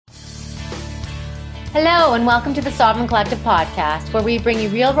Hello and welcome to the Sovereign Collective podcast, where we bring you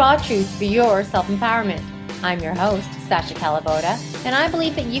real raw truth for your self-empowerment. I'm your host, Sasha Calavoda, and I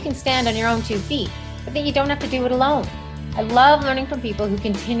believe that you can stand on your own 2 feet, but that you don't have to do it alone. I love learning from people who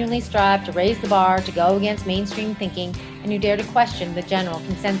continually strive to raise the bar, to go against mainstream thinking, and who dare to question the general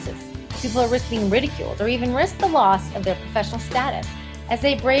consensus. People who risk being ridiculed or even risk the loss of their professional status as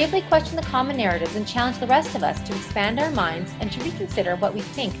they bravely question the common narratives and challenge the rest of us to expand our minds and to reconsider what we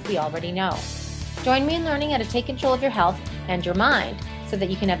think we already know. Join me in learning how to take control of your health and your mind so that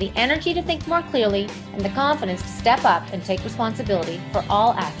you can have the energy to think more clearly and the confidence to step up and take responsibility for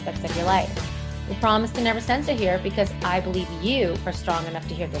all aspects of your life. We promise to never censor here because I believe you are strong enough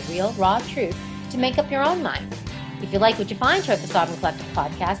to hear the real, raw truth to make up your own mind. If you like what you find here at the Sovereign Collective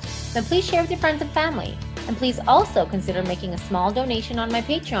podcast, then please share with your friends and family. And please also consider making a small donation on my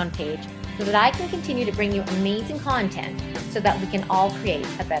Patreon page so that I can continue to bring you amazing content so that we can all create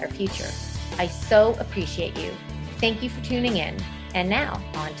a better future. I so appreciate you. Thank you for tuning in. And now,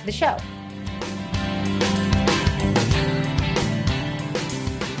 on to the show.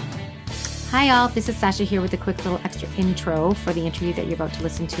 Hi all, this is Sasha here with a quick little extra intro for the interview that you're about to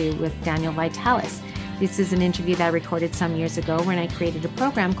listen to with Daniel Vitalis. This is an interview that I recorded some years ago when I created a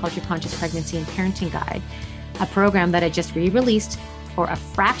program called Your Conscious Pregnancy and Parenting Guide, a program that I just re-released for a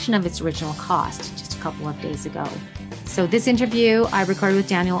fraction of its original cost just a couple of days ago. So this interview I recorded with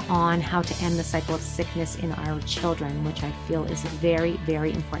Daniel on how to end the cycle of sickness in our children, which I feel is very,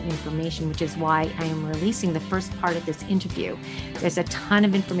 very important information, which is why I am releasing the first part of this interview. There's a ton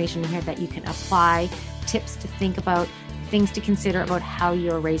of information here that you can apply, tips to think about, things to consider about how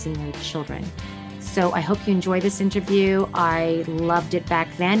you're raising your children. So I hope you enjoy this interview. I loved it back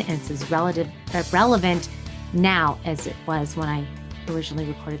then, and it's as relevant now as it was when I originally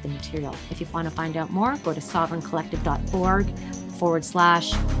recorded the material. If you want to find out more, go to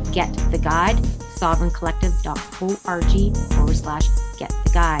sovereigncollective.org/get the guide, sovereigncollective.org/get the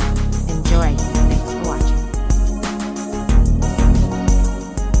guide. Enjoy. Thanks for watching.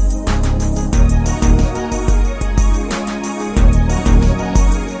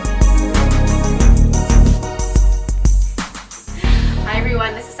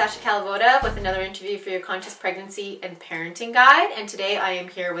 This is Sasha Calavoda with another interview for Your Conscious Pregnancy and Parenting Guide. And today I am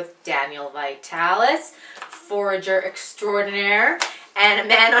here with Daniel Vitalis, forager extraordinaire and a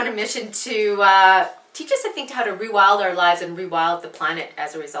man on a mission to teach us, I think, how to rewild our lives and rewild the planet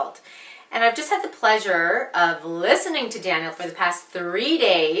as a result. And I've just had the pleasure of listening to Daniel for the past 3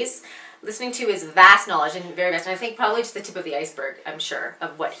 days, listening to his vast knowledge, and very vast, and I think probably just the tip of the iceberg, I'm sure,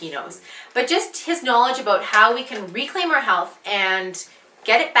 of what he knows. But just his knowledge about how we can reclaim our health and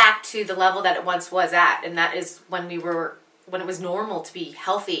get it back to the level that it once was at, and that is when it was normal to be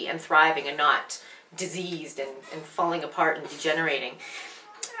healthy and thriving and not diseased and falling apart and degenerating.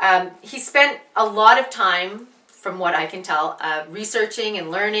 He spent a lot of time, from what I can tell, researching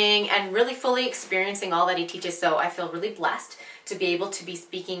and learning and really fully experiencing all that he teaches, so I feel really blessed to be able to be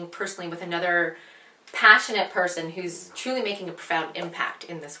speaking personally with another passionate person who's truly making a profound impact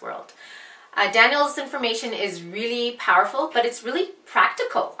in this world. Daniel's information is really powerful, but it's really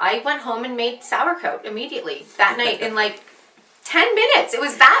practical. I went home and made sauerkraut immediately that night in like 10 minutes. It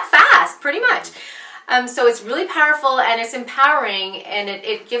was that fast, pretty much. So it's really powerful and it's empowering, and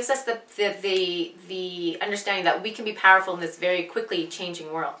it gives us the understanding that we can be powerful in this very quickly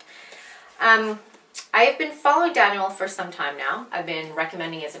changing world. I have been following Daniel for some time now. I've been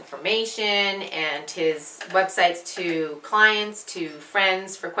recommending his information and his websites to clients, to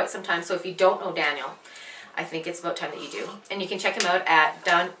friends for quite some time. So if you don't know Daniel, I think it's about time that you do. And you can check him out at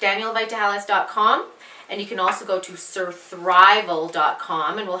danielvitalis.com. And you can also go to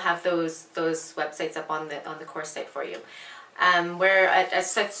sirthrival.com, and we'll have those websites up on the course site for you. Where at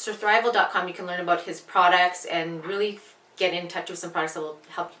sirthrival.com you can learn about his products and really get in touch with some products that will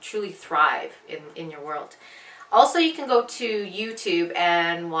help you truly thrive in your world. Also, you can go to YouTube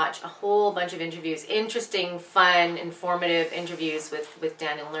and watch a whole bunch of interviews, interesting, fun, informative interviews with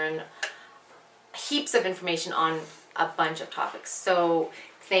Daniel. Learn heaps of information on a bunch of topics. So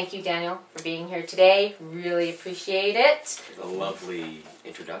thank you, Daniel, for being here today. Really appreciate it. It was a lovely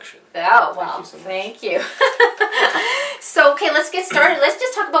introduction. Oh, well, thank you. So, okay, let's get started. Let's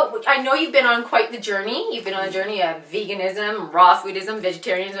just talk about, I know you've been on quite the journey. You've been on a journey of veganism, raw foodism,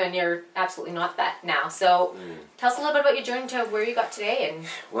 vegetarianism, and you're absolutely not that now. So, tell us a little bit about your journey to where you got today. And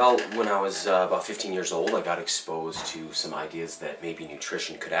well, when I was about 15 years old, I got exposed to some ideas that maybe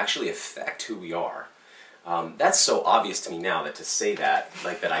nutrition could actually affect who we are. That's so obvious to me now that to say that,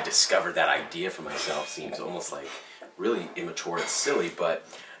 like that I discovered that idea for myself seems almost like really immature and silly, but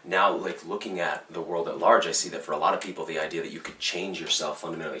now, like looking at the world at large, I see that for a lot of people, the idea that you could change yourself,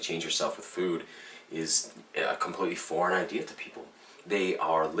 fundamentally change yourself with food, is a completely foreign idea to people. They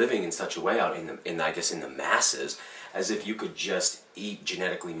are living in such a way out in the masses, as if you could just eat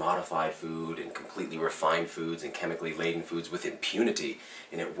genetically modified food and completely refined foods and chemically laden foods with impunity,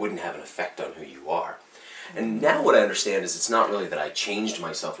 and it wouldn't have an effect on who you are. And now what I understand is it's not really that I changed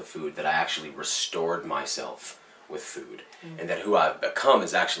myself with food, that I actually restored myself with food, and that who I've become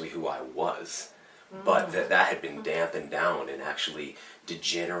is actually who I was, but that had been dampened down and actually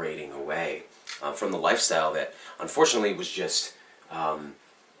degenerating away from the lifestyle that unfortunately was just,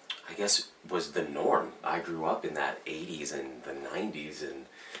 I guess, was the norm. I grew up in that 80s and the 90s in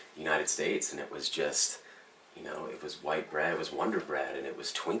the United States, and it was just, it was white bread, it was Wonder Bread, and it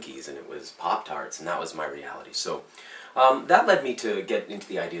was Twinkies, and it was Pop-Tarts, and that was my reality. So that led me to get into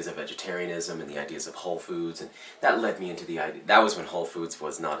the ideas of vegetarianism and the ideas of Whole Foods, and that led me into the idea, that was when Whole Foods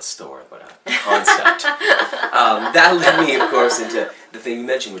was not a store, but a concept. That led me, of course, into the thing you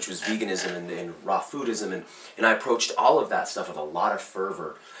mentioned, which was veganism and raw foodism, and I approached all of that stuff with a lot of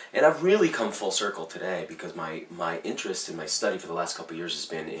fervor. And I've really come full circle today because my interest in my study for the last couple of years has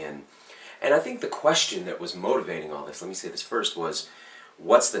been in, and I think the question that was motivating all this, let me say this first, was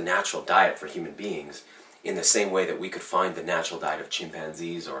what's the natural diet for human beings, in the same way that we could find the natural diet of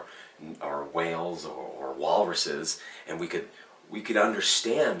chimpanzees or whales or walruses, and we could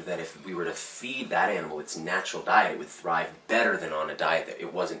understand that if we were to feed that animal its natural diet, it would thrive better than on a diet that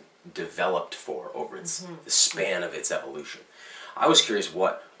it wasn't developed for over the span of its evolution. I was curious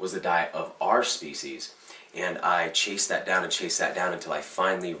what was the diet of our species, and I chased that down until I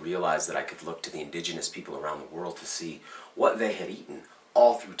finally realized that I could look to the indigenous people around the world to see what they had eaten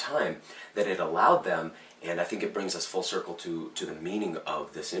all through time, that it allowed them, and I think it brings us full circle to the meaning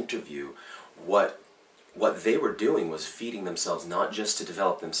of this interview, what they were doing was feeding themselves not just to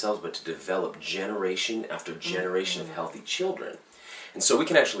develop themselves, but to develop generation after generation of healthy children. And so we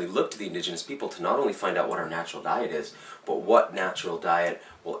can actually look to the indigenous people to not only find out what our natural diet is, but what natural diet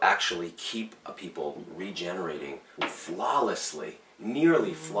will actually keep a people regenerating flawlessly,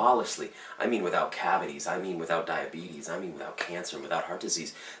 nearly flawlessly. I mean without cavities, I mean without diabetes, I mean without cancer, and without heart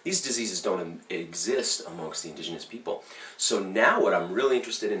disease. These diseases don't exist amongst the indigenous people. So now what I'm really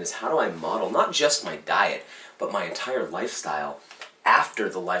interested in is how do I model not just my diet, but my entire lifestyle after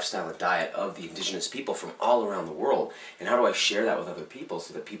the lifestyle and diet of the indigenous people from all around the world, and how do I share that with other people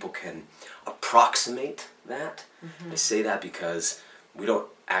so that people can approximate that? I say that because we don't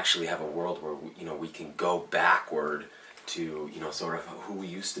actually have a world where we can go backward to sort of who we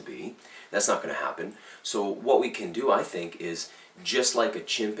used to be. That's not going to happen. So what we can do, I think, is just like a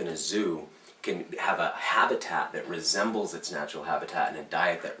chimp in a zoo can have a habitat that resembles its natural habitat and a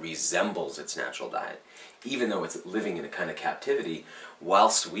diet that resembles its natural diet, even though it's living in a kind of captivity,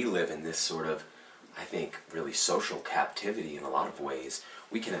 whilst we live in this sort of, I think, really social captivity in a lot of ways,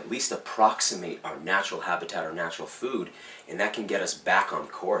 we can at least approximate our natural habitat, our natural food, and that can get us back on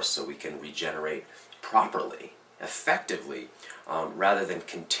course so we can regenerate properly, effectively, rather than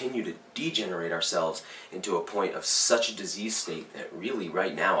continue to degenerate ourselves into a point of such a disease state that really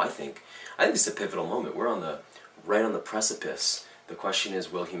right now I think it's a pivotal moment. We're right on the precipice. The question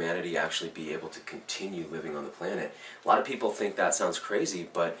is, will humanity actually be able to continue living on the planet? A lot of people think that sounds crazy,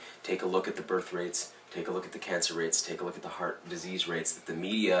 but take a look at the birth rates, take a look at the cancer rates, take a look at the heart disease rates, that the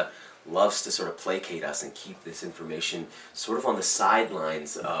media loves to sort of placate us and keep this information sort of on the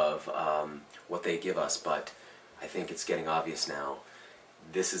sidelines of what they give us. But I think it's getting obvious now.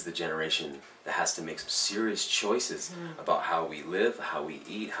 This is the generation that has to make some serious choices about how we live, how we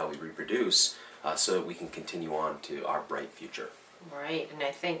eat, how we reproduce, so that we can continue on to our bright future. Right, and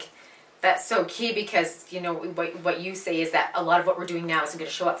I think that's so key because, what you say is that a lot of what we're doing now isn't going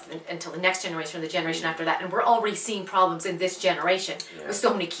to show up until the next generation or the generation after that, and we're already seeing problems in this generation with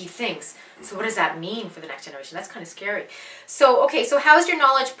so many key things. So what does that mean for the next generation? That's kind of scary. So, okay, so how is your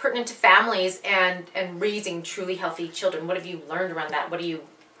knowledge pertinent to families and raising truly healthy children? What have you learned around that?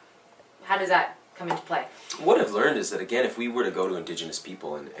 How does that come into play? What I've learned is that, again, if we were to go to indigenous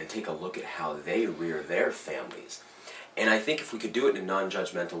people and take a look at how they rear their families, and I think if we could do it in a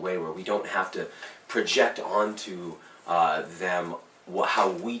non-judgmental way where we don't have to project onto them how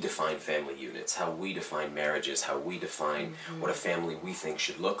we define family units, how we define marriages, how we define what a family we think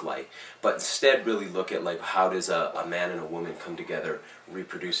should look like, but instead really look at how does a man and a woman come together,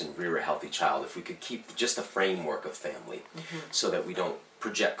 reproduce and rear a healthy child. If we could keep just a framework of family so that we don't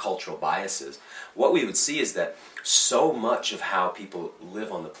project cultural biases, what we would see is that so much of how people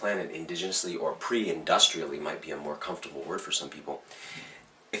live on the planet indigenously or pre-industrially might be a more comfortable word for some people.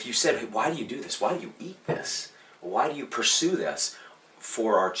 If you said, hey, why do you do this? Why do you eat this? Why do you pursue this?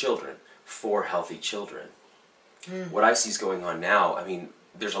 For our children, for healthy children. What I see is going on now,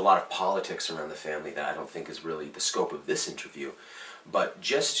 there's a lot of politics around the family that I don't think is really the scope of this interview. But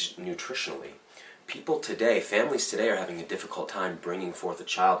just nutritionally, families today are having a difficult time bringing forth a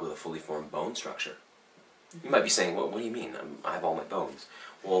child with a fully formed bone structure. You might be saying, well, what do you mean? I have all my bones.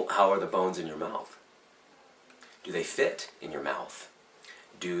 Well, how are the bones in your mouth? Do they fit in your mouth?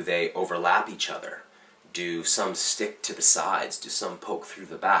 Do they overlap each other? Do some stick to the sides? Do some poke through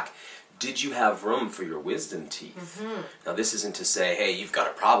the back? Did you have room for your wisdom teeth? Now, this isn't to say, hey, you've got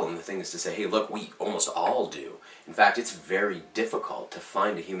a problem. The thing is to say, hey, look, we almost all do. In fact, it's very difficult to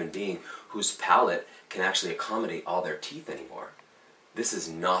find a human being whose palate can actually accommodate all their teeth anymore. This is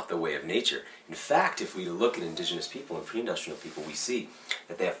not the way of nature. In fact, if we look at indigenous people and pre-industrial people, we see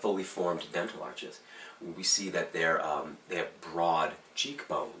that they have fully formed dental arches. We see that they have broad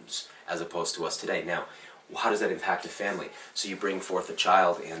cheekbones as opposed to us today. Now, how does that impact a family? So you bring forth a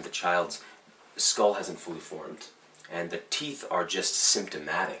child and the child's skull hasn't fully formed and the teeth are just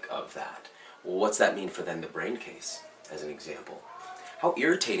symptomatic of that. Well, what's that mean for then the brain case, as an example? How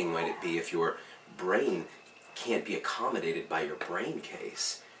irritating might it be if your brain can't be accommodated by your brain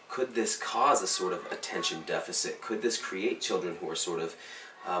case? Could this cause a sort of attention deficit? Could this create children who are sort of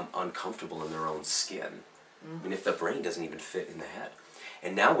uncomfortable in their own skin? I mean, if the brain doesn't even fit in the head.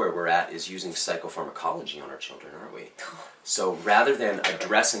 And now where we're at is using psychopharmacology on our children, aren't we? So rather than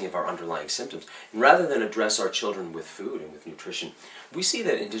address any of our underlying symptoms, and rather than address our children with food and with nutrition, we see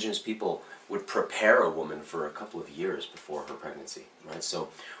that indigenous people would prepare a woman for a couple of years before her pregnancy, right? So,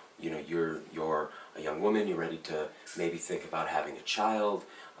 you know, you're a young woman, you're ready to maybe think about having a child.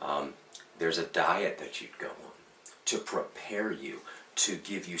 There's a diet that you'd go on to prepare you, to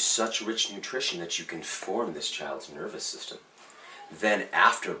give you such rich nutrition that you can form this child's nervous system. Then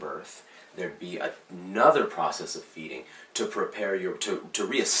after birth, there'd be another process of feeding to prepare to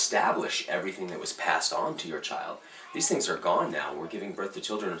reestablish everything that was passed on to your child. These things are gone now. We're giving birth to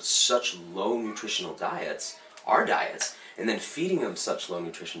children with such low nutritional diets, our diets, and then feeding them such low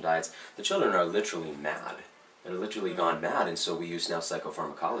nutrition diets, the children are literally mad. They're literally gone mad, and so we use now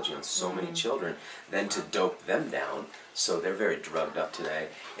psychopharmacology on so many children then to dope them down, so they're very drugged up today,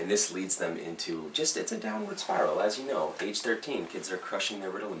 and this leads them into just, it's a downward spiral, as you know. Age 13, kids are crushing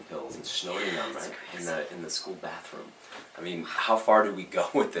their Ritalin pills and snorting them, right, in the school bathroom. I mean, how far do we go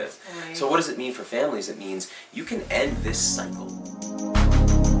with this? Right. So what does it mean for families? It means you can end this cycle.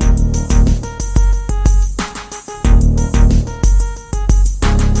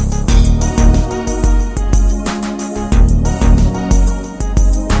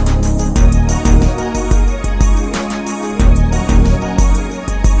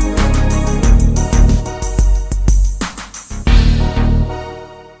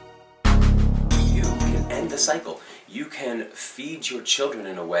 Cycle. You can feed your children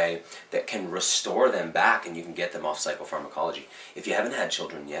in a way that can restore them back and you can get them off psychopharmacology. If you haven't had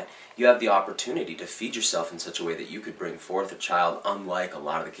children yet, you have the opportunity to feed yourself in such a way that you could bring forth a child unlike a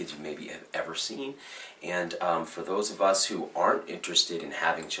lot of the kids you maybe have ever seen. And for those of us who aren't interested in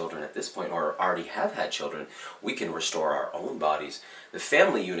having children at this point or already have had children, we can restore our own bodies. The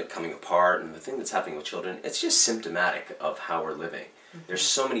family unit coming apart and the thing that's happening with children, it's just symptomatic of how we're living. There's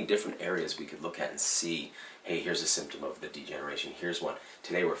so many different areas we could look at and see, hey, here's a symptom of the degeneration, here's one.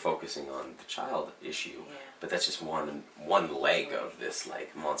 Today we're focusing on the child issue, but that's just one leg of this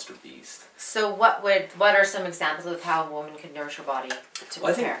like monster beast. So what are some examples of how a woman can nourish her body to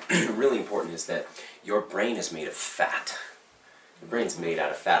prepare? I think really important is that your brain is made of fat. The brain's made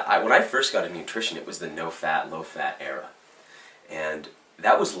out of fat. When I first got into nutrition, it was the no-fat, low-fat era. And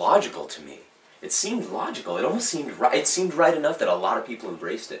that was logical to me. It seemed logical. It almost seemed right. It seemed right enough that a lot of people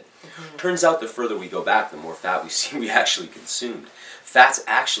embraced it. Turns out the further we go back, the more fat we actually consumed. Fat's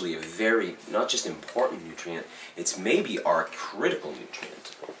actually a very, not just important nutrient, it's maybe our critical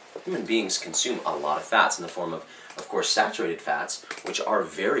nutrient. Human beings consume a lot of fats in the form of course, saturated fats, which are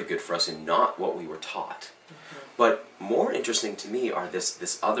very good for us and not what we were taught. But more interesting to me are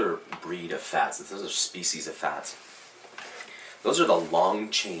this other breed of fats, this other species of fats. Those are the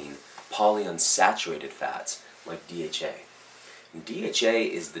long-chain polyunsaturated fats, like DHA. And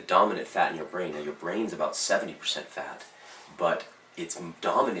DHA is the dominant fat in your brain. Now, your brain's about 70% fat, but it's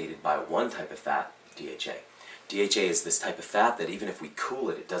dominated by one type of fat, DHA. DHA is this type of fat that even if we cool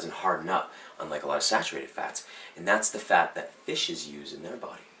it, it doesn't harden up, unlike a lot of saturated fats. And that's the fat that fishes use in their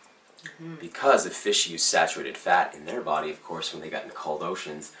body. Because if fish use saturated fat in their body, of course, when they got into cold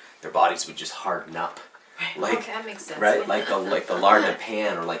oceans, their bodies would just harden up. Like, okay, that makes sense. Right? Like the lard in a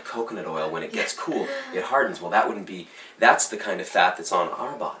pan or like coconut oil, when it gets cool, it hardens. Well, that's the kind of fat that's on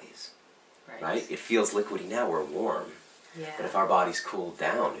our bodies. Right? It feels liquidy now, we're warm. Yeah. But if our bodies cooled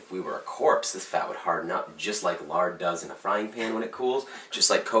down, if we were a corpse, this fat would harden up just like lard does in a frying pan when it cools, just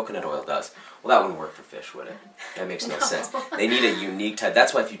like coconut oil does. Well, that wouldn't work for fish, would it? That makes no sense. They need a unique type.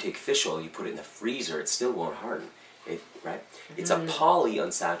 That's why if you take fish oil, you put it in the freezer, it still won't harden. Right? It's a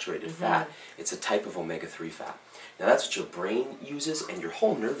polyunsaturated fat. It's a type of omega-3 fat. Now that's what your brain uses and your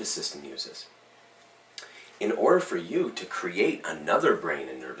whole nervous system uses. In order for you to create another brain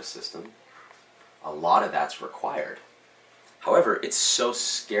and nervous system, a lot of that's required. However, it's so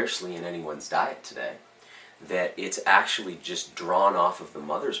scarcely in anyone's diet today that it's actually just drawn off of the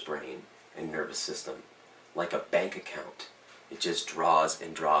mother's brain and nervous system like a bank account. It just draws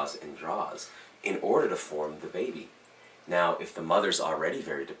and draws and draws in order to form the baby. Now, if the mother's already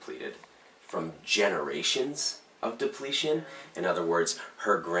very depleted from generations of depletion, in other words,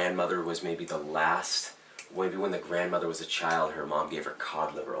 her grandmother was maybe the last, maybe when the grandmother was a child, her mom gave her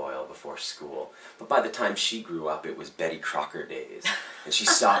cod liver oil before school. But by the time she grew up, it was Betty Crocker days. And she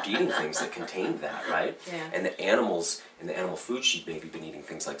stopped eating things that contained that, right? Yeah. And the animals, in the animal food, she'd maybe been eating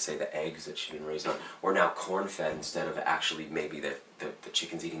things like, say, the eggs that she'd been raised on, or now corn-fed instead of actually maybe the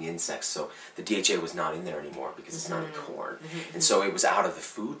chickens eating insects. So the DHA was not in there anymore because it's not in corn. And so it was out of the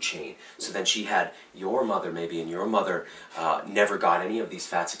food chain. So then she had your mother maybe, and your mother never got any of these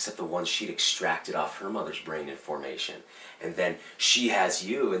fats except the ones she'd extracted off her mother's brain in formation. And then she has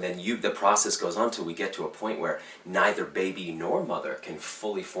you, and then the process goes on till we get to a point where neither baby nor mother can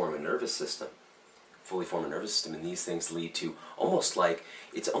fully form a nervous system. And these things lead to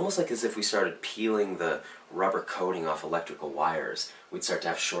it's almost like as if we started peeling the rubber coating off electrical wires, we'd start to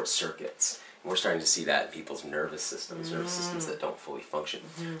have short circuits. And we're starting to see that in people's nervous systems that don't fully function.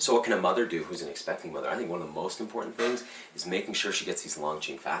 So what can a mother do who's an expecting mother? I think one of the most important things is making sure she gets these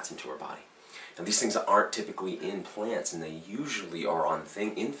long-chain fats into her body. Now these things aren't typically in plants, and they usually are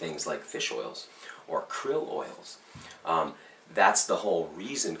in things like fish oils or krill oils. That's the whole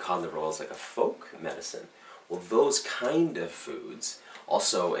reason cod liver oil is like a folk medicine. Well, those kind of foods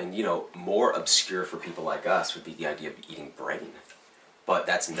also, and more obscure for people like us would be the idea of eating brain. But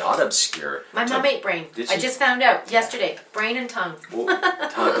that's not obscure. My mom ate brain. I just found out yesterday. Brain and tongue. Well,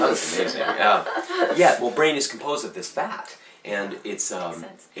 tongue is amazing. Yeah, well, brain is composed of this fat. And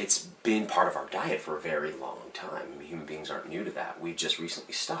it's been part of our diet for a very long time. I mean, human beings aren't new to that. We've just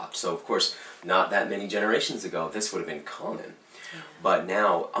recently stopped. So, of course, not that many generations ago, this would have been common. But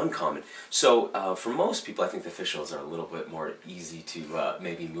now, uncommon. So, for most people, I think the fish oils are a little bit more easy to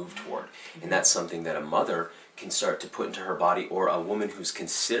maybe move toward. And that's something that a mother can start to put into her body, or a woman who's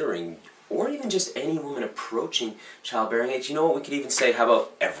considering, or even just any woman approaching childbearing age. You know what, we could even say, how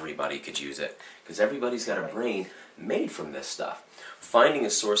about everybody could use it? Because everybody's got a brain made from this stuff. Finding a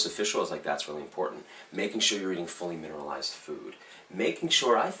source of fish oils like that's really important. Making sure you're eating fully mineralized food. Making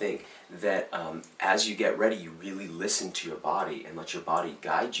sure, I think, that as you get ready, you really listen to your body and let your body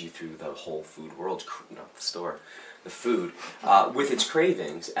guide you through the whole food world, the food, with its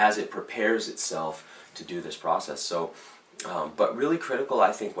cravings as it prepares itself to do this process. So, but really critical,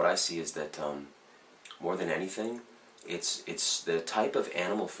 I think what I see is that more than anything, it's the type of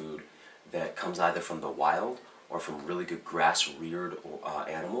animal food that comes either from the wild or from really good grass-reared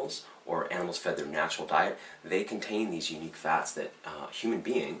animals, or animals fed their natural diet. They contain these unique fats that human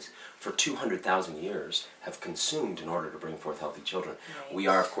beings, for 200,000 years, have consumed in order to bring forth healthy children. Right. We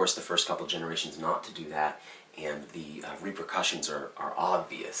are, of course, the first couple generations not to do that, and the repercussions are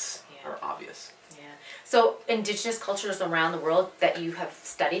obvious. Yeah. Are obvious. Yeah. So indigenous cultures around the world that you have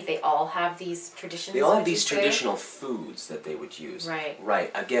studied, they all have these traditions? They all have these traditional foods that they would use. Right.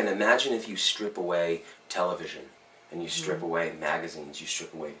 Right. Again, imagine if you strip away television, and you strip away magazines, you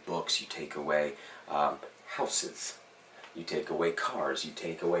strip away books, you take away houses, you take away cars, you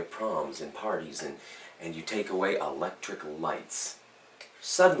take away proms and parties, and you take away electric lights.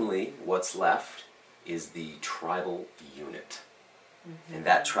 Suddenly, what's left is the tribal unit. And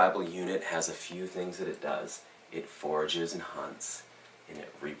that tribal unit has a few things that it does. It forages and hunts, and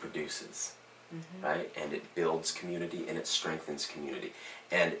it reproduces, right? And it builds community, and it strengthens community.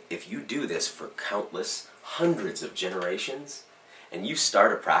 And if you do this for countless, hundreds of generations, and you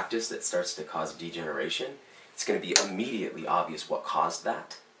start a practice that starts to cause degeneration, it's going to be immediately obvious what caused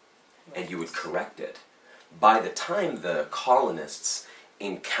that, and you would correct it. By the time the colonists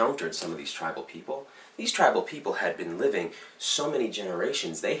encountered some of these tribal people had been living so many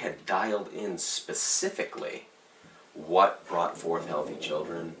generations, they had dialed in specifically what brought forth healthy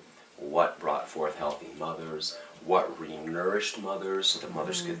children, what brought forth healthy mothers, what renourished mothers so the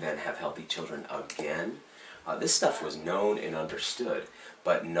mothers could then have healthy children again, This stuff was known and understood,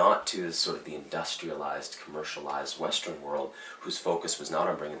 but not to sort of the industrialized, commercialized Western world, whose focus was not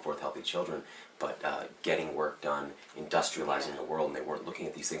on bringing forth healthy children, but getting work done, industrializing the world, and they weren't looking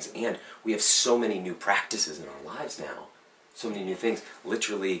at these things. And we have so many new practices in our lives now, so many new things.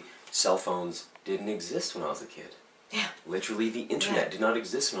 Literally, cell phones didn't exist when I was a kid. Yeah. Literally, the internet did not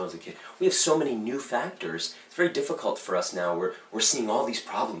exist when I was a kid. We have so many new factors. It's very difficult for us now. We're seeing all these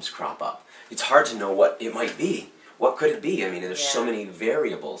problems crop up. It's hard to know what it might be. What could it be? I mean, there's so many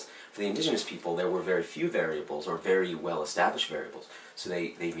variables. For the indigenous people, there were very few variables, or very well-established variables. So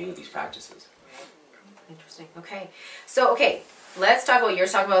they knew these practices. Interesting. Okay. So, let's talk about, you're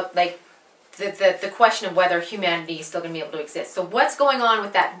talking about, like, the question of whether humanity is still going to be able to exist. So what's going on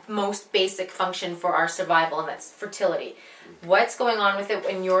with that most basic function for our survival, and that's fertility? What's going on with it,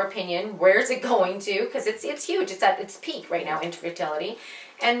 in your opinion? Where's it going to? Because it's huge. It's at its peak right now, infertility.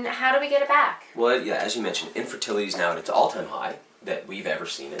 And how do we get it back? Well, yeah, as you mentioned, infertility is now at its all-time high that we've ever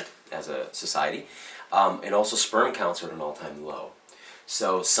seen it as a society. And also sperm counts are at an all-time low.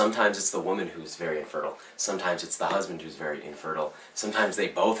 So sometimes it's the woman who's very infertile. Sometimes it's the husband who's very infertile. Sometimes they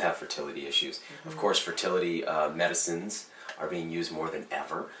both have fertility issues. Of course, fertility medicines are being used more than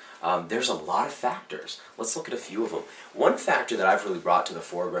ever. There's a lot of factors. Let's look at a few of them. One factor that I've really brought to the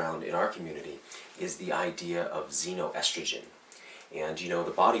foreground in our community is the idea of xenoestrogen. And, you know,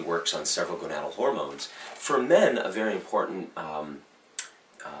 the body works on several gonadal hormones. For men, a very important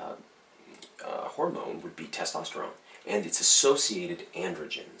hormone would be testosterone and its associated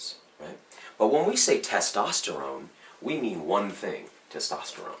androgens, right? But when we say testosterone, we mean one thing,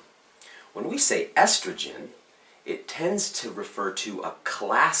 testosterone. When we say estrogen, it tends to refer to a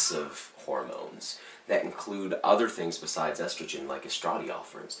class of hormones that include other things besides estrogen, like estradiol,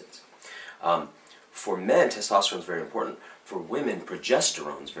 for instance. For men, testosterone is very important. For women,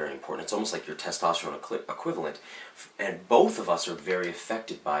 progesterone is very important. It's almost like your testosterone equivalent. And both of us are very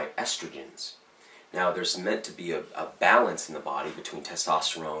affected by estrogens. Now, there's meant to be a balance in the body between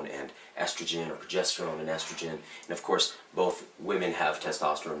testosterone and estrogen, or progesterone and estrogen. And of course, both women have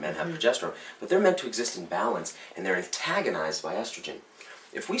testosterone, men have progesterone. But they're meant to exist in balance, and they're antagonized by estrogen.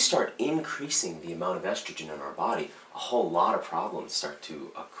 If we start increasing the amount of estrogen in our body, a whole lot of problems start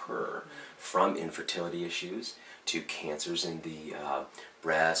to occur, from infertility issues to cancers in the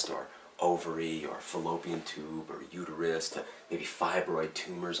breast or ovary or fallopian tube or uterus, to maybe fibroid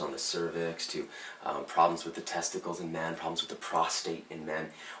tumors on the cervix, to problems with the testicles in men, problems with the prostate in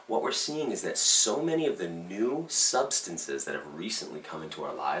men. What we're seeing is that so many of the new substances that have recently come into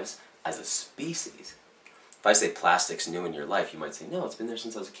our lives as a species. If I say plastic's new in your life, you might say, no, it's been there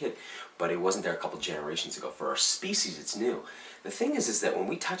since I was a kid. But it wasn't there a couple generations ago. For our species, it's new. The thing is that when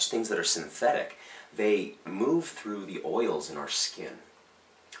we touch things that are synthetic, they move through the oils in our skin.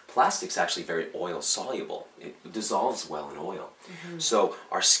 Plastic's actually very oil soluble. It dissolves well in oil. So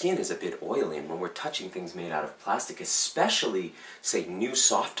our skin is a bit oily, and when we're touching things made out of plastic, especially, say, new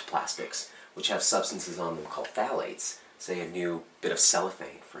soft plastics, which have substances on them called phthalates, say a new bit of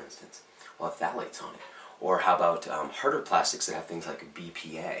cellophane, for instance, will have phthalates on it. Or how about harder plastics that have things like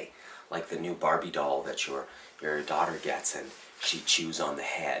BPA, like the new Barbie doll that your daughter gets and she chews on the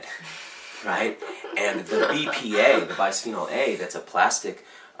head, right? And the BPA, the bisphenol A, that's a plastic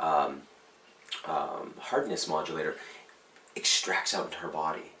hardness modulator, extracts out into her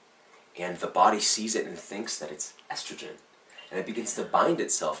body. And the body sees it and thinks that it's estrogen. And it begins to bind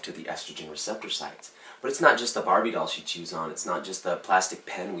itself to the estrogen receptor sites. But it's not just the Barbie doll she chews on. It's not just the plastic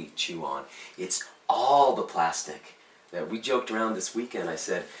pen we chew on. It's all the plastic. That we joked around this weekend. I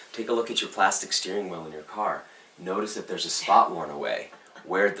said, take a look at your plastic steering wheel in your car. Notice if there's a spot worn away.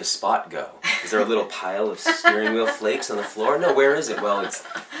 Where'd the spot go? Is there a little pile of steering wheel flakes on the floor? No, where is it? Well, it's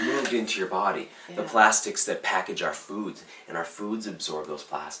moved into your body. The plastics that package our foods, and our foods absorb those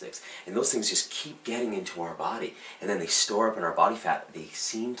plastics. And those things just keep getting into our body. And then they store up in our body fat. They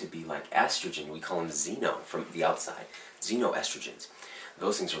seem to be like estrogen. We call them xeno from the outside. Xenoestrogens.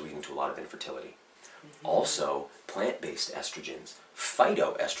 Those things are leading to a lot of infertility. Also, plant-based estrogens,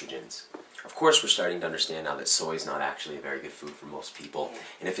 phytoestrogens. Of course, we're starting to understand now that soy is not actually a very good food for most people,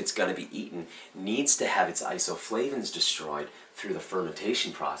 and if it's going to be eaten, needs to have its isoflavones destroyed through the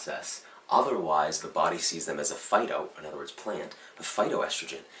fermentation process. Otherwise, the body sees them as a phyto, in other words, plant, a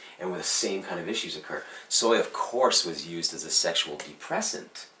phytoestrogen, and where the same kind of issues occur. Soy, of course, was used as a sexual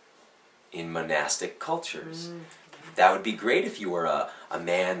depressant in monastic cultures. That would be great if you were a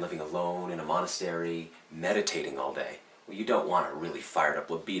man living alone in a monastery, meditating all day. Well, you don't want a really fired up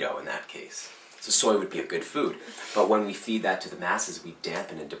libido in that case. So soy would be a good food. But when we feed that to the masses, we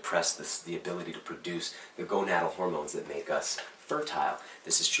dampen and depress the ability to produce the gonadal hormones that make us fertile.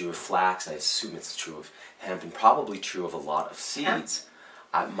 This is true of flax. I assume it's true of hemp, and probably true of a lot of seeds.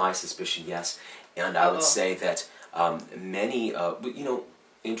 My suspicion, yes. And I would say that many,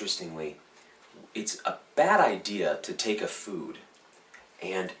 interestingly, it's a bad idea to take a food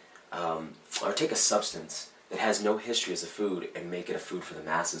and or take a substance that has no history as a food and make it a food for the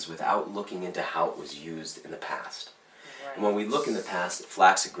masses without looking into how it was used in the past. Right. And when we look in the past,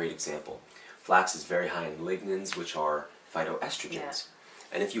 flax is a great example. Flax is very high in lignans, which are phytoestrogens.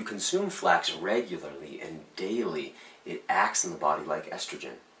 Yeah. And if you consume flax regularly and daily, it acts in the body like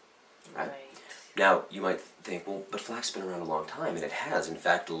estrogen. Right? Now, you might think, well, but flax has been around a long time, and it has. In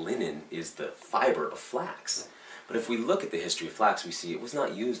fact, linen is the fiber of flax. But if we look at the history of flax, we see it was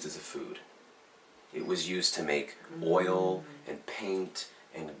not used as a food. It was used to make oil and paint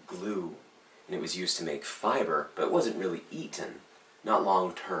and glue, and it was used to make fiber, but it wasn't really eaten, not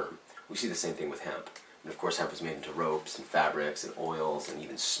long term. We see the same thing with hemp. And of course, hemp was made into ropes and fabrics and oils and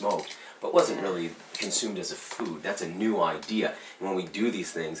even smoked, but wasn't really consumed as a food. That's a new idea. And when we do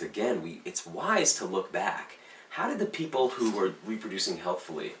these things, again, it's wise to look back. How did the people who were reproducing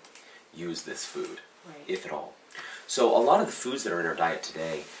healthfully use this food, if at all? So a lot of the foods that are in our diet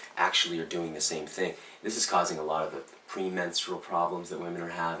today actually are doing the same thing. This is causing a lot of the premenstrual problems that women are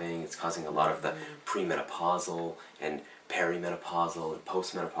having. It's causing a lot of the premenopausal and perimenopausal and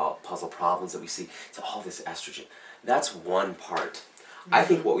postmenopausal problems that we see. It's all this estrogen. That's one part. I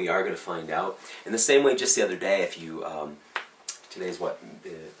think what we are going to find out, in the same way just the other day, if you, today's what,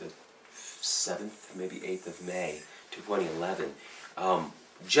 the 7th, maybe 8th of May, 2011,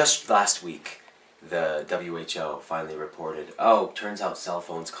 just last week, the WHO finally reported, turns out cell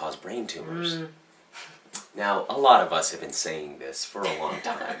phones cause brain tumors. Now, a lot of us have been saying this for a long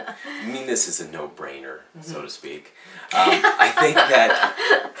time. I mean, this is a no-brainer, so to speak. I think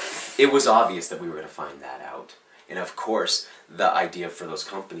that it was obvious that we were going to find that out. And of course, the idea for those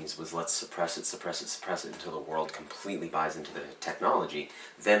companies was let's suppress it until the world completely buys into the technology,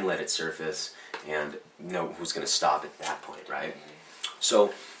 then let it surface, and know who's going to stop at that point, right?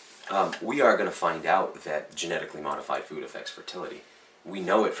 So, we are going to find out that genetically modified food affects fertility. We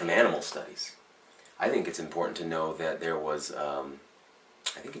know it from animal studies. I think it's important to know that there was, I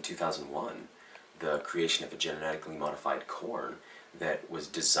think in 2001, the creation of a genetically modified corn that was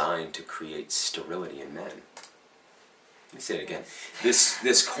designed to create sterility in men. Let me say it again.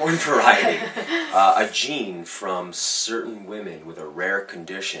 This corn variety, a gene from certain women with a rare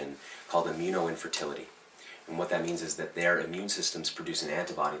condition called immunoinfertility. And what that means is that their immune systems produce an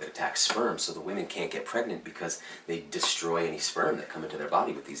antibody that attacks sperm, so the women can't get pregnant because they destroy any sperm that come into their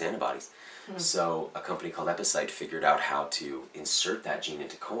body with these antibodies. So a company called Epicite figured out how to insert that gene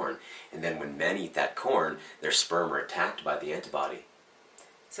into corn, and then when men eat that corn, their sperm are attacked by the antibody.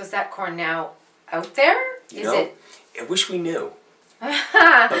 So is that corn now out there? I wish we knew.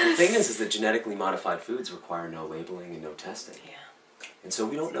 But the thing is that genetically modified foods require no labeling and no testing. Yeah. And so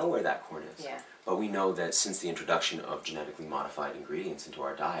we don't know where that corn is. Yeah. But we know that since the introduction of genetically modified ingredients into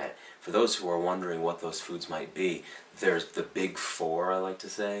our diet, for those who are wondering what those foods might be, there's the big four, I like to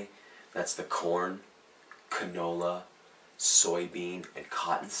say. That's the corn, canola, soybean, and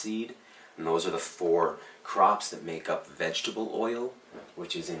cottonseed. And those are the four crops that make up vegetable oil,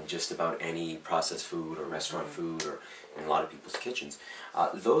 which is in just about any processed food or restaurant food or in a lot of people's kitchens.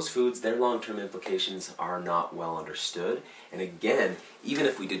 Those foods, their long-term implications are not well understood. And again, even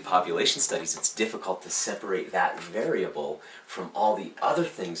if we did population studies, it's difficult to separate that variable from all the other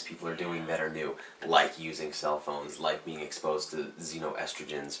things people are doing that are new, like using cell phones, like being exposed to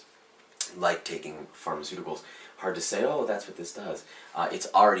xenoestrogens, like taking pharmaceuticals. Hard to say, oh, that's what this does. It's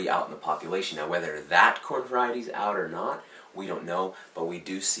already out in the population. Now, whether that corn variety's out or not, we don't know, but we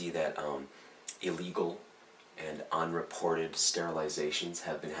do see that illegal and unreported sterilizations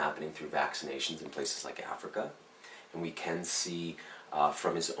have been happening through vaccinations in places like Africa. And we can see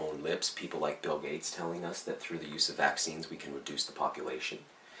from his own lips people like Bill Gates telling us that through the use of vaccines we can reduce the population.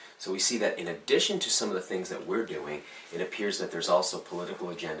 So we see that in addition to some of the things that we're doing, it appears that there's also political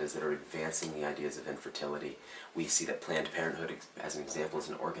agendas that are advancing the ideas of infertility. We see that Planned Parenthood, as an example, is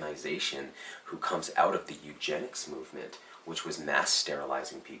an organization who comes out of the eugenics movement, which was mass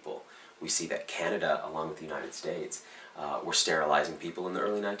sterilizing people. We see that Canada, along with the United States, were sterilizing people in the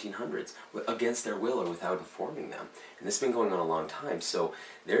early 1900s against their will or without informing them. And this has been going on a long time. So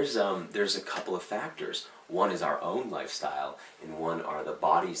there's a couple of factors. One is our own lifestyle, and one are the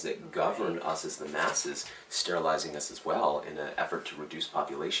bodies that govern us as the masses, sterilizing us as well in an effort to reduce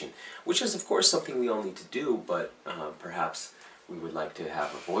population, which is, of course, something we all need to do, but perhaps we would like to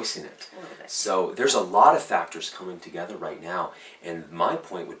have a voice in it. So there's a lot of factors coming together right now, and my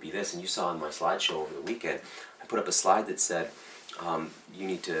point would be this, and you saw on my slideshow over the weekend, I put up a slide that said, You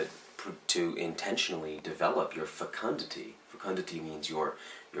need to intentionally develop your fecundity. Fecundity means your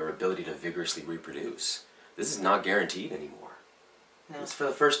ability to vigorously reproduce. This is not guaranteed anymore. No. It's for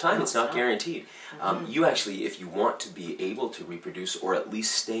the first time, it's not guaranteed. You actually, if you want to be able to reproduce or at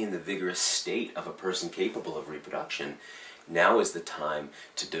least stay in the vigorous state of a person capable of reproduction, now is the time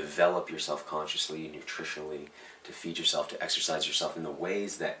to develop yourself consciously, nutritionally, to feed yourself, to exercise yourself in the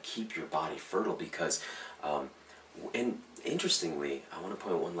ways that keep your body fertile. Because, and interestingly, I want to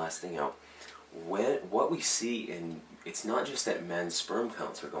point one last thing out. What we see it's not just that men's sperm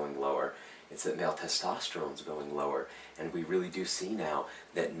counts are going lower, it's that male testosterone is going lower. And we really do see now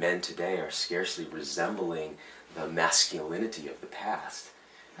that men today are scarcely resembling the masculinity of the past.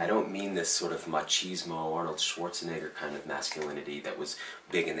 I don't mean this sort of machismo, Arnold Schwarzenegger kind of masculinity that was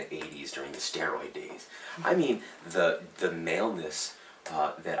big in the 80s during the steroid days. I mean the maleness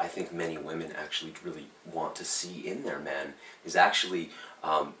that I think many women actually really want to see in their men is actually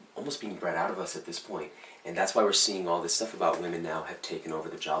almost being bred out of us at this point. And that's why we're seeing all this stuff about women now have taken over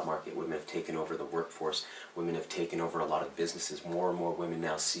the job market, women have taken over the workforce, women have taken over a lot of businesses, more and more women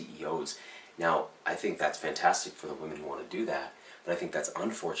now CEOs. Now, I think that's fantastic for the women who want to do that, but I think that's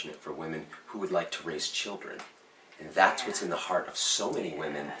unfortunate for women who would like to raise children. And that's what's in the heart of so many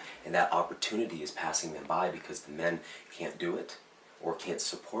women, and that opportunity is passing them by because the men can't do it or can't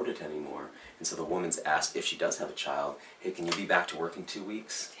support it anymore. And so the woman's asked, if she does have a child, hey, can you be back to work in 2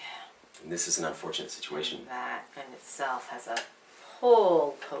 weeks? And this is an unfortunate situation. That in itself has a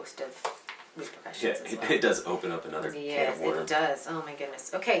whole host of repercussions as well. It does open up another can of worms. Yes, it does. Oh my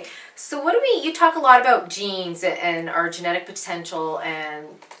goodness. Okay, so you talk a lot about genes and our genetic potential and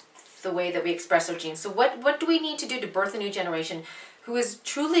the way that we express our genes. So what do we need to do to birth a new generation who is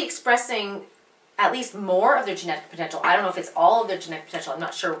truly expressing at least more of their genetic potential? I don't know if it's all of their genetic potential. I'm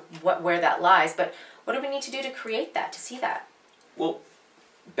not sure where that lies, but what do we need to do to create that, to see that? Well,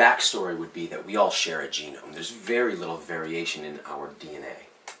 backstory would be that we all share a genome. There's very little variation in our DNA.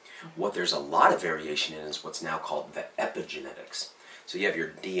 What there's a lot of variation in is what's now called the epigenetics. So you have your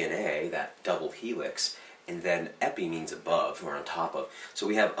DNA, that double helix, and then epi means above or on top of. So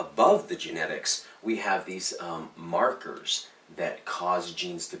we have above the genetics, we have these markers that cause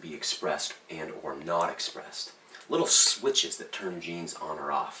genes to be expressed and or not expressed. Little switches that turn genes on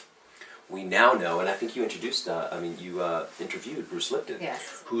or off. We now know, and I think you introduced, you interviewed Bruce Lipton,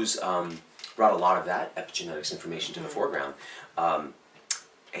 yes, who's brought a lot of that epigenetics information to the foreground.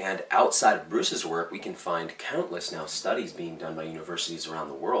 And outside of Bruce's work, we can find countless now studies being done by universities around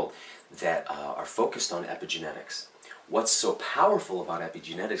the world that are focused on epigenetics. What's so powerful about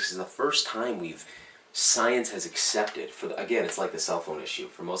epigenetics is the first time science has accepted, again, it's like the cell phone issue.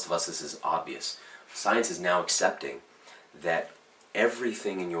 For most of us, this is obvious. Science is now accepting that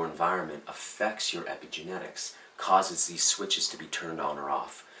everything in your environment affects your epigenetics, causes these switches to be turned on or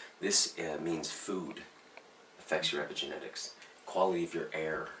off. This means food affects your epigenetics, quality of your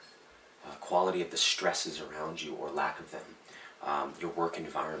air, quality of the stresses around you or lack of them, your work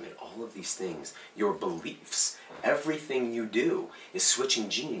environment, all of these things, your beliefs, everything you do is switching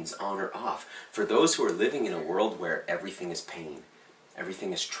genes on or off. For those who are living in a world where everything is pain,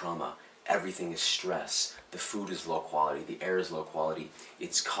 everything is trauma, everything is stress, the food is low quality, the air is low quality,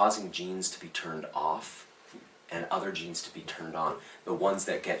 it's causing genes to be turned off and other genes to be turned on. The ones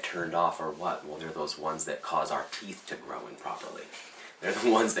that get turned off are what? Well, they're those ones that cause our teeth to grow improperly. They're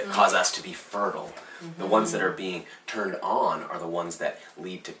the ones that cause us to be fertile. The ones that are being turned on are the ones that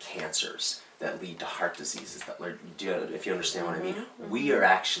lead to cancers, that lead to heart diseases. If you understand what I mean? We are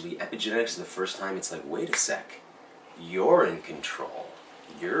actually, epigenetics is the first time it's like, wait a sec, you're in control.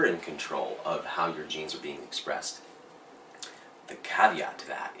 You're in control of how your genes are being expressed. The caveat to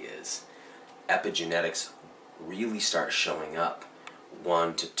that is epigenetics really start showing up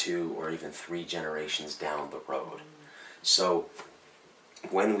 1 to 2 or even 3 generations down the road. So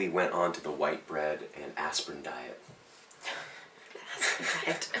when we went on to the white bread and aspirin diet,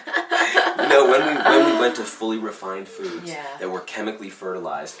 when we went to fully refined foods that were chemically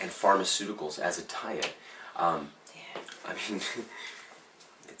fertilized and pharmaceuticals as a diet, I mean,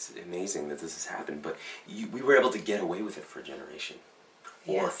 it's amazing that this has happened, but we were able to get away with it for a generation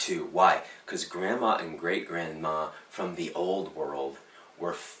or 2. Why? Because grandma and great-grandma from the old world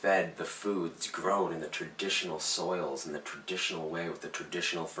were fed the foods grown in the traditional soils, in the traditional way, with the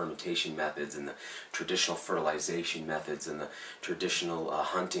traditional fermentation methods and the traditional fertilization methods and the traditional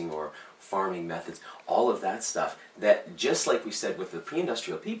hunting or farming methods, all of that stuff that, just like we said with the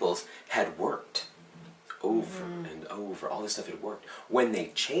pre-industrial peoples, had worked over and over. All this stuff had worked. When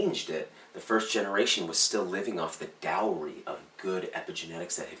they changed it, the first generation was still living off the dowry of good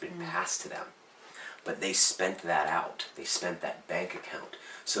epigenetics that had been passed to them. but they spent that out. They spent that bank account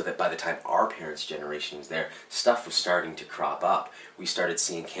so that by the time our parents' generation was there, stuff was starting to crop up. We started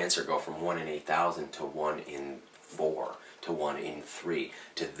seeing cancer go from 1 in 8,000 to 1 in 4 to 1 in 3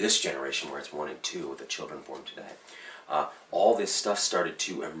 to this generation where it's 1 in 2 with the children born today. All this stuff started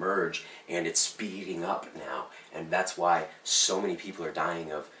to emerge, and it's speeding up now, and that's why so many people are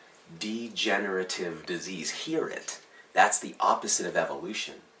dying of degenerative disease. Hear it. That's the opposite of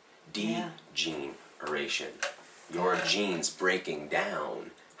evolution. Degeneration. Your genes breaking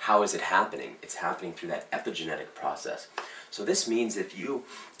down. How is it happening? It's happening through that epigenetic process. So this means if you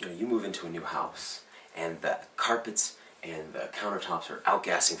move into a new house and the carpets and the countertops are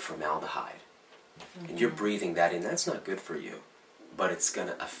outgassing formaldehyde, and you're breathing that in, that's not good for you. But it's going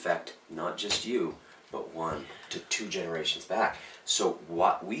to affect not just you, but 1 to 2 generations back. So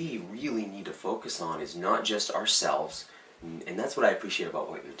what we really need to focus on is not just ourselves, and that's what I appreciate about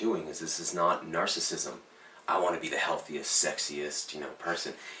what you're doing, is this is not narcissism. I want to be the healthiest, sexiest,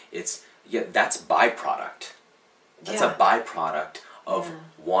 person. That's byproduct. That's a byproduct of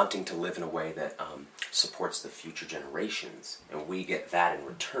wanting to live in a way that supports the future generations, and we get that in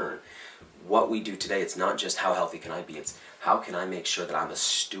return. What we do today, it's not just how healthy can I be, it's how can I make sure that I'm a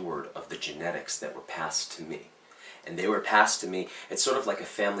steward of the genetics that were passed to me. And they were passed to me, it's sort of like a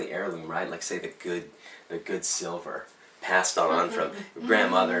family heirloom, right? Like say the good silver passed on from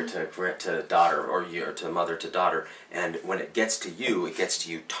grandmother to daughter, or to mother to daughter, and when it gets to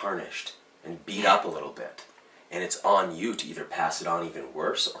you tarnished and beat up a little bit. And it's on you to either pass it on even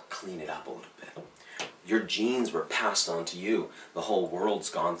worse or clean it up a little bit. Your genes were passed on to you. The whole world's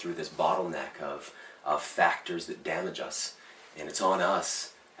gone through this bottleneck of factors that damage us. And it's on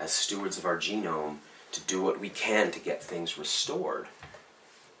us, as stewards of our genome, to do what we can to get things restored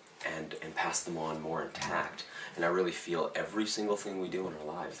and pass them on more intact. And I really feel every single thing we do in our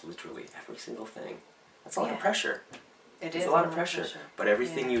lives, literally every single thing, that's a lot of pressure. It is a lot of pressure. But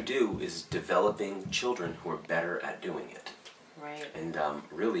everything you do is developing children who are better at doing it. Right. And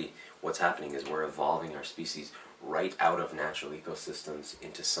really, what's happening is we're evolving our species right out of natural ecosystems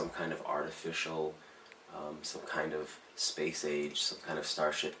into some kind of artificial, some kind of space age, some kind of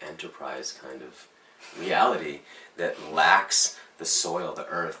Starship Enterprise kind of reality that lacks the soil, the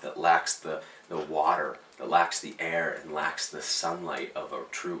earth, that lacks the water, that lacks the air, and lacks the sunlight of a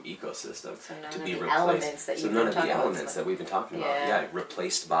true ecosystem to be replaced. So none of the elements that we've been talking about,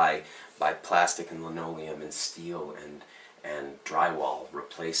 replaced by plastic and linoleum and steel and drywall,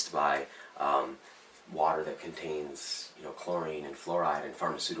 replaced by water that contains chlorine and fluoride and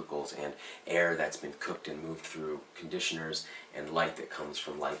pharmaceuticals, and air that's been cooked and moved through conditioners, and light that comes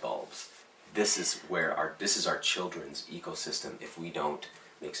from light bulbs. This is our children's ecosystem if we don't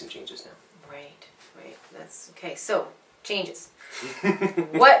make some changes now. Right. That's okay. So changes.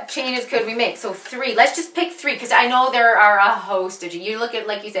 What changes could we make? So 3. Let's just pick 3, because I know there are a host of. You look at,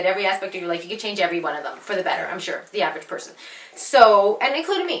 like you said, every aspect of your life. You could change every one of them for the better. I'm sure the average person. So, and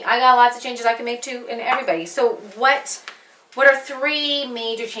including me, I got lots of changes I can make too, and everybody. So what are 3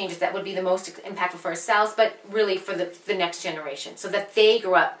 major changes that would be the most impactful for ourselves, but really for the next generation, so that they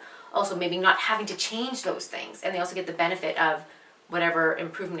grow up also maybe not having to change those things, and they also get the benefit of whatever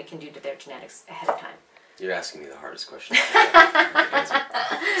improvement it can do to their genetics ahead of time. You're asking me the hardest question.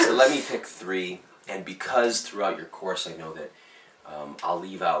 So let me pick 3, and because throughout your course I know that I'll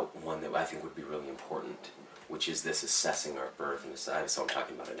leave out one that I think would be really important, which is this assessing our birth, and so I'm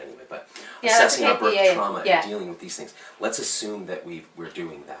talking about it anyway, but assessing our birth trauma and dealing with these things. Let's assume that we're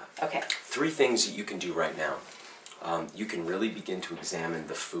doing that. Okay. 3 things that you can do right now. You can really begin to examine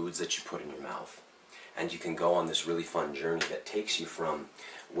the foods that you put in your mouth. And you can go on this really fun journey that takes you from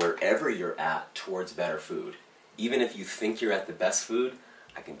wherever you're at towards better food. Even if you think you're at the best food,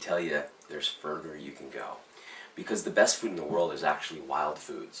 I can tell you there's further you can go. Because the best food in the world is actually wild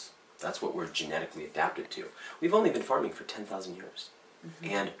foods. That's what we're genetically adapted to. We've only been farming for 10,000 years.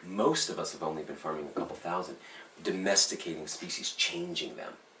 And most of us have only been farming a couple thousand, domesticating species, changing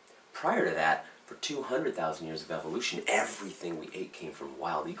them. Prior to that, for 200,000 years of evolution, everything we ate came from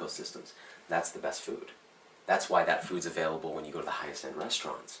wild ecosystems. That's the best food. That's why that food's available when you go to the highest end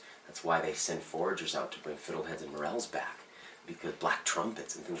restaurants. That's why they send foragers out to bring fiddleheads and morels back, because black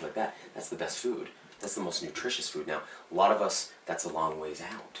trumpets and things like that. That's the best food. That's the most nutritious food. Now, a lot of us, that's a long ways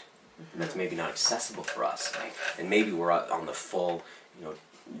out. That's maybe not accessible for us. And maybe we're on the full,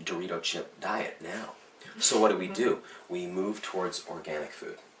 Dorito chip diet now. So what do? We move towards organic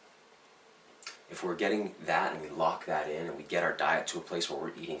food. If we're getting that and we lock that in and we get our diet to a place where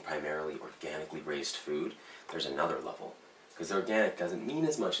we're eating primarily organically raised food, there's another level. Because organic doesn't mean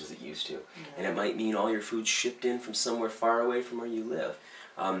as much as it used to. And it might mean all your food shipped in from somewhere far away from where you live.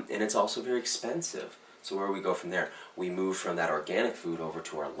 And it's also very expensive. So where we go from there? We move from that organic food over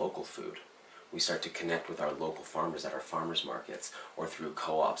to our local food. We start to connect with our local farmers at our farmers markets, or through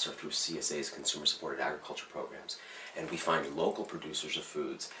co-ops, or through CSA's Consumer Supported Agriculture programs. And we find local producers of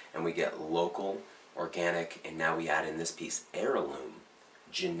foods, and we get local, organic, and now we add in this piece, heirloom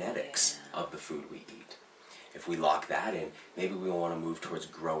genetics of the food we eat. If we lock that in, maybe we want to move towards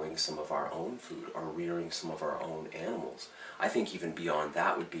growing some of our own food or rearing some of our own animals. I think even beyond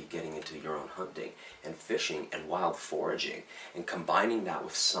that would be getting into your own hunting and fishing and wild foraging and combining that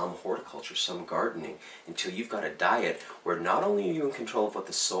with some horticulture, some gardening, until you've got a diet where not only are you in control of what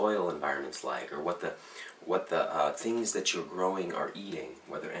the soil environment's like or what the things that you're growing are eating,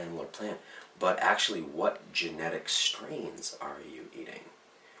 whether animal or plant, but actually what genetic strains are you eating?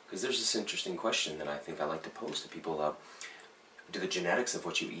 Because there's this interesting question that I think I like to pose to people. Do the genetics of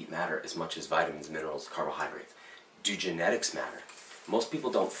what you eat matter as much as vitamins, minerals, carbohydrates? Do genetics matter? Most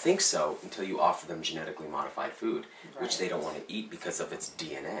people don't think so until you offer them genetically modified food, which they don't want to eat because of its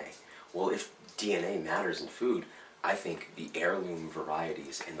DNA. Well, if DNA matters in food, I think the heirloom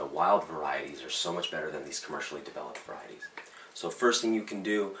varieties and the wild varieties are so much better than these commercially developed varieties. So first thing you can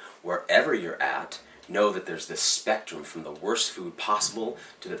do, wherever you're at, know that there's this spectrum from the worst food possible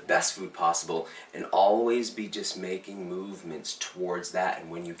to the best food possible, and always be just making movements towards that. And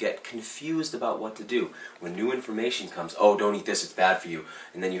when you get confused about what to do, when new information comes, oh, don't eat this, it's bad for you,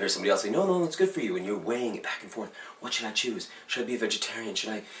 and then you hear somebody else say, no, no, it's good for you, and you're weighing it back and forth. What should I choose? Should I be a vegetarian? Should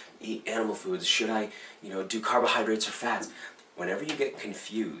I eat animal foods? Should I, do carbohydrates or fats? Whenever you get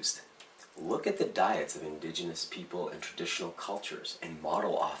confused, look at the diets of indigenous people and traditional cultures and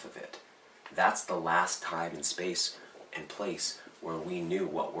model off of it. That's the last time and space and place where we knew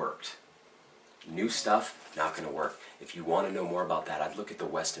what worked. New stuff, not going to work. If you want to know more about that, I'd look at the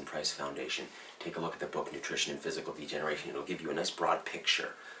Weston Price Foundation. Take a look at the book Nutrition and Physical Degeneration. It'll give you a nice broad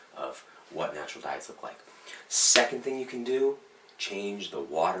picture of what natural diets look like. Second thing you can do, change the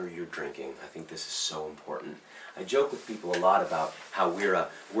water you're drinking. I think this is so important. I joke with people a lot about how we're a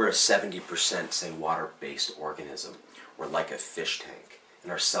 70%, say, water-based organism. We're like a fish tank.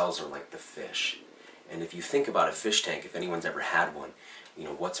 And our cells are like the fish. And if you think about a fish tank, if anyone's ever had one,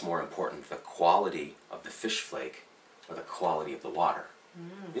 what's more important, the quality of the fish flake or the quality of the water?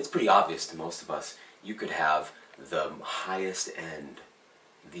 It's pretty obvious to most of us. You could have the highest end,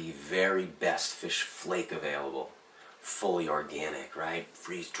 the very best fish flake available, fully organic, right?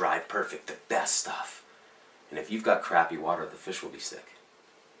 Freeze-dried, perfect, the best stuff. And if you've got crappy water, the fish will be sick.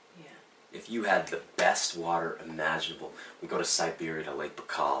 If you had the best water imaginable, we go to Siberia to Lake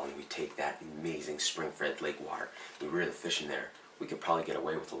Baikal and we take that amazing spring-fed lake water, we rear the fish in there, we could probably get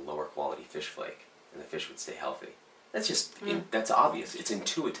away with a lower quality fish flake and the fish would stay healthy. That's just, that's obvious, it's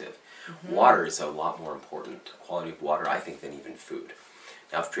intuitive. Water is a lot more important, quality of water, I think, than even food.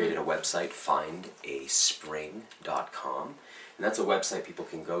 Now I've created a website, findaspring.com. And that's a website people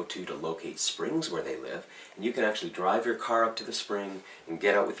can go to locate springs where they live. And you can actually drive your car up to the spring and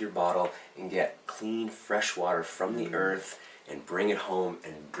get out with your bottle and get clean, fresh water from the earth and bring it home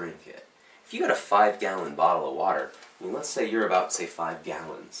and drink it. If you got a 5-gallon bottle of water, let's say you're about, say, 5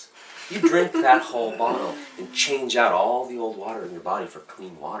 gallons. You drink that whole bottle and change out all the old water in your body for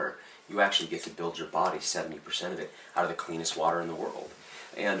clean water. You actually get to build your body, 70% of it, out of the cleanest water in the world.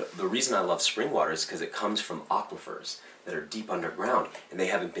 And the reason I love spring water is because it comes from aquifers that are deep underground, and they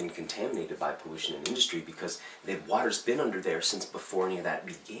haven't been contaminated by pollution and industry because the water's been under there since before any of that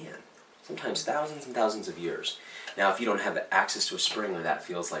began. Sometimes thousands and thousands of years. Now, if you don't have access to a spring or that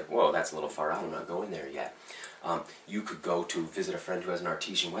feels like, whoa, that's a little far out, I'm not going there yet, you could go to visit a friend who has an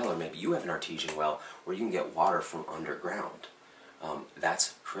artesian well, or maybe you have an artesian well where you can get water from underground.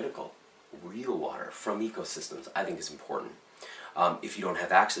 That's critical. Real water from ecosystems, I think, is important. If you don't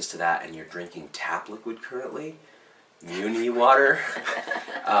have access to that and you're drinking tap liquid currently, Muni water,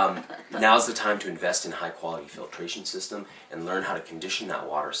 now's the time to invest in high-quality filtration system and learn how to condition that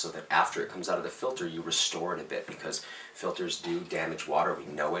water so that after it comes out of the filter, you restore it a bit, because filters do damage water. We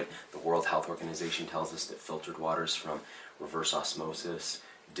know it. The World Health Organization tells us that filtered waters from reverse osmosis,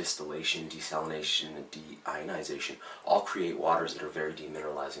 distillation, desalination, and deionization all create waters that are very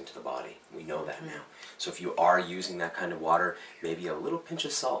demineralizing to the body. We know that now. So if you are using that kind of water, maybe a little pinch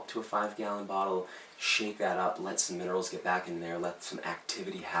of salt to a 5-gallon bottle, shake that up, let some minerals get back in there, let some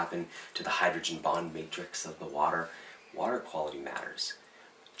activity happen to the hydrogen bond matrix of the water. Water quality matters.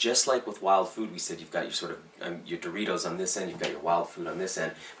 Just like with wild food, we said you've got your sort of your Doritos on this end, you've got your wild food on this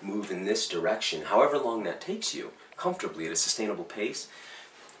end. Move in this direction, however long that takes you, comfortably at a sustainable pace.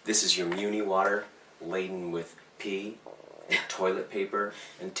 This is your Muni water laden with pee and toilet paper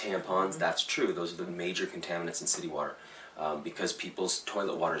and tampons. That's true. Those are the major contaminants in city water. because people's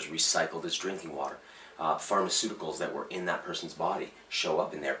toilet water is recycled as drinking water. Pharmaceuticals that were in that person's body show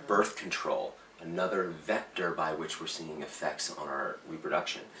up in there. Birth control, another vector by which we're seeing effects on our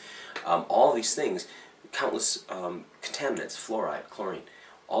reproduction. All these things, countless contaminants, fluoride, chlorine,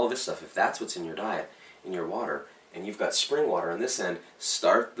 all this stuff, if that's what's in your diet, in your water, and you've got spring water on this end,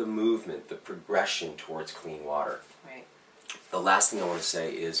 start the movement, the progression towards clean water. Right. The last thing I want to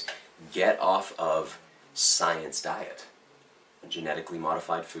say is get off of science diet. Genetically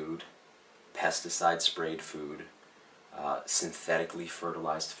modified food, pesticide sprayed food, synthetically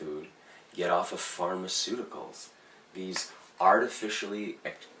fertilized food. Get off of pharmaceuticals. These artificially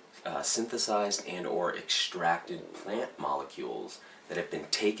synthesized and or extracted plant molecules that have been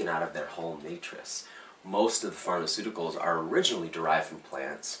taken out of their whole matrix. Most of the pharmaceuticals are originally derived from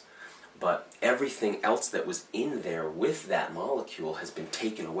plants, but everything else that was in there with that molecule has been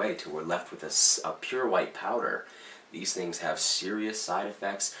taken away till we're left with a pure white powder. These things have serious side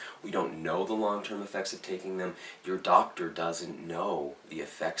effects. We don't know the long-term effects of taking them. Your doctor doesn't know the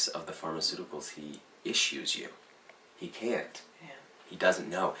effects of the pharmaceuticals he issues you. He can't. Yeah. He doesn't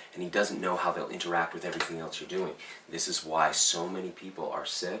know, and he doesn't know how they'll interact with everything else you're doing. This is why so many people are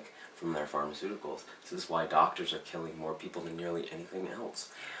sick from their pharmaceuticals. This is why doctors are killing more people than nearly anything else.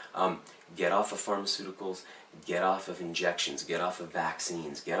 Get off of pharmaceuticals, get off of injections, get off of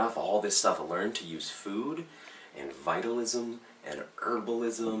vaccines, get off all this stuff. Learn to use food and vitalism and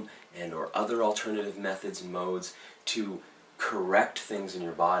herbalism and or other alternative methods and modes to correct things in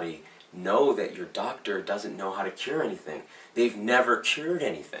your body. Know that your doctor doesn't know how to cure anything. They've never cured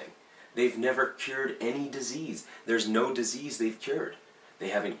anything. They've never cured any disease. There's no disease they've cured. They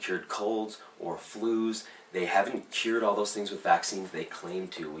haven't cured colds or flus. They haven't cured all those things with vaccines they claim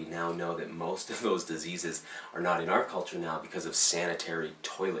to. We now know that most of those diseases are not in our culture now because of sanitary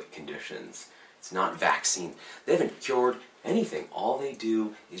toilet conditions. It's not vaccine. They haven't cured anything. All they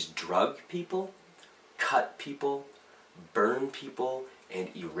do is drug people, cut people, burn people, and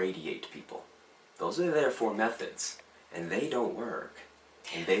irradiate people. Those are their 4 methods, and they don't work,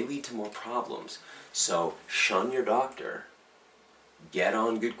 and they lead to more problems. So shun your doctor, get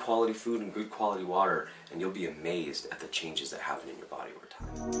on good quality food and good quality water, and you'll be amazed at the changes that happen in your body over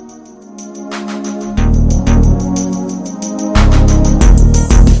time.